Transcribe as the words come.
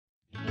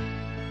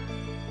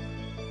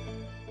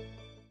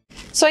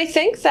So I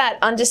think that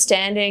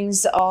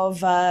understandings of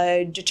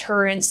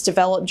deterrence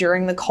developed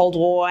during the Cold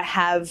War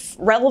have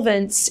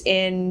relevance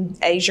in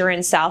Asia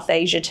and South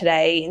Asia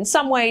today in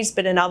some ways,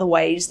 but in other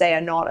ways they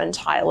are not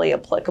entirely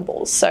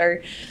applicable. So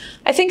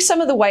I think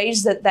some of the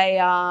ways that they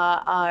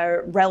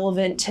are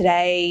relevant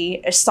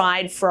today,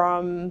 aside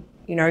from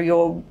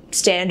your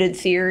standard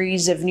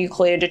theories of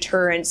nuclear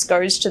deterrence,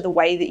 goes to the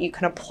way that you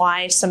can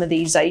apply some of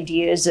these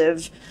ideas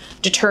of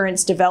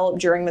deterrence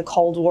developed during the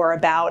Cold War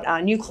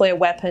about nuclear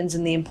weapons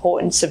and the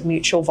importance of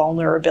mutual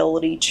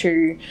vulnerability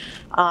to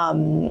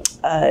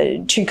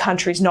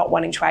countries not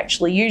wanting to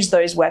actually use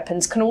those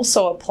weapons, can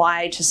also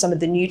apply to some of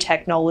the new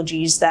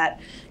technologies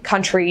that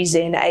countries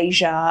in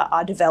Asia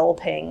are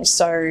developing.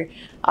 So,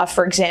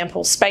 for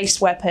example, space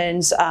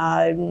weapons,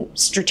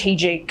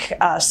 strategic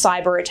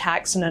cyber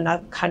attacks in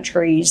another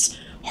country's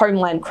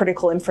homeland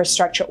critical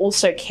infrastructure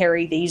also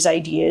carry these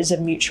ideas of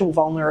mutual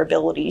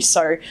vulnerability.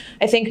 So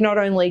I think not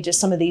only do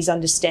some of these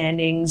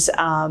understandings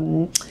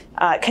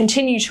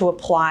continue to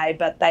apply,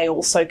 but they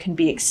also can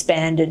be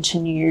expanded to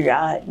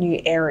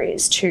new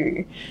areas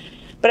too.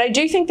 But I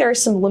do think there are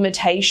some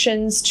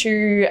limitations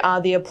to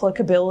the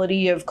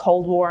applicability of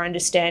Cold War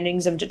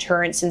understandings of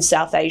deterrence in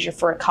South Asia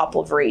for a couple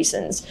of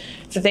reasons.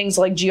 For things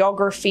like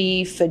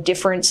geography, for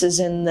differences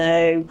in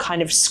the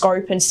kind of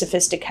scope and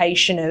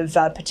sophistication of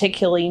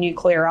particularly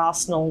nuclear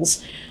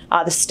arsenals,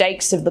 the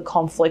stakes of the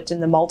conflict in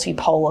the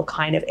multipolar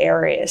kind of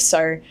area.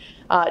 So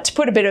to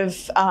put a bit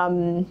of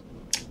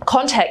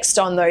context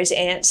on those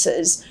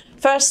answers,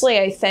 firstly,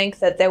 I think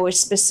that there were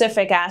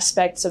specific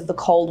aspects of the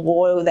Cold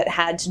War that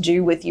had to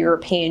do with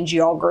European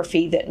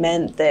geography that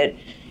meant that,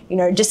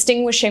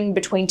 distinguishing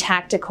between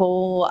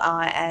tactical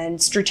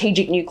and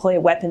strategic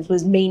nuclear weapons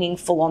was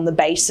meaningful on the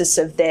basis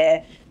of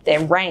their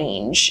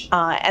range.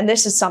 And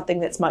this is something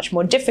that's much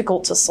more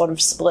difficult to sort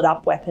of split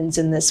up weapons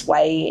in this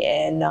way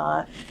in,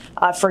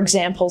 for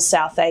example,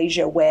 South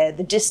Asia, where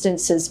the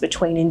distances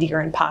between India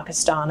and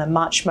Pakistan are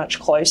much, much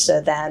closer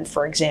than,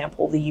 for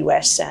example, the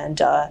US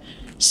and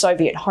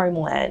Soviet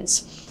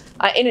homelands.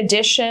 In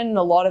addition,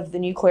 a lot of the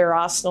nuclear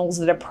arsenals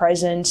that are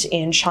present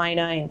in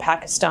China, in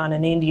Pakistan,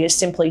 and India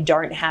simply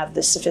don't have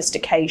the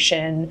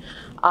sophistication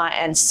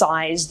and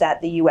size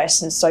that the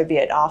US and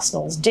Soviet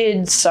arsenals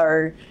did.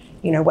 So,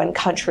 when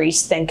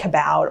countries think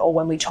about, or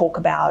when we talk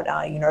about,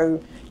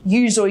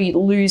 use or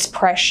lose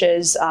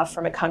pressures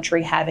from a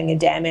country having a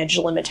damage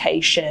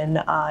limitation,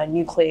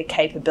 nuclear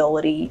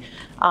capability,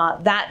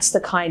 that's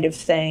the kind of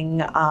thing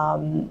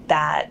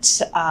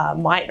that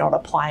might not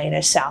apply in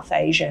a South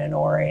Asian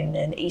or in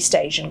an East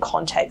Asian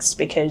context,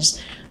 because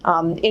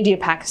India,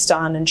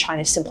 Pakistan, and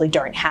China simply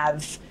don't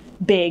have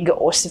big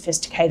or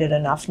sophisticated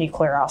enough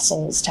nuclear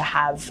arsenals to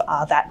have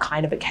that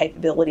kind of a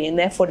capability, and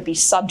therefore to be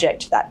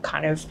subject to that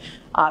kind of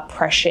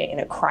pressure in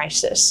a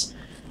crisis.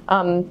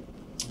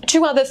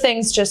 Two other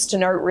things just to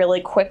note really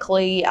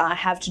quickly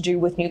have to do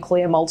with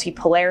nuclear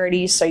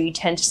multipolarity. So you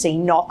tend to see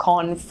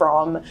knock-on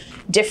from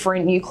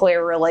different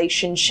nuclear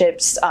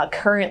relationships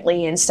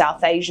currently in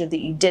South Asia that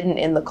you didn't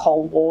in the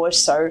Cold War.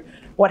 So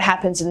what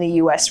happens in the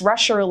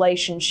US-Russia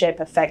relationship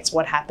affects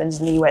what happens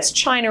in the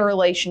US-China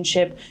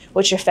relationship,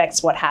 which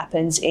affects what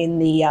happens in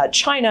the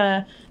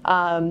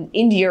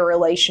China-India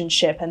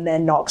relationship, and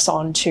then knocks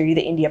on to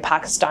the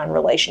India-Pakistan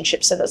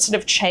relationship. So that sort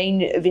of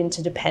chain of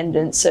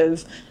interdependence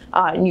of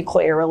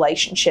nuclear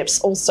relationships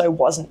also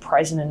wasn't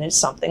present and is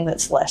something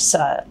that's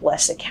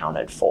less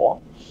accounted for.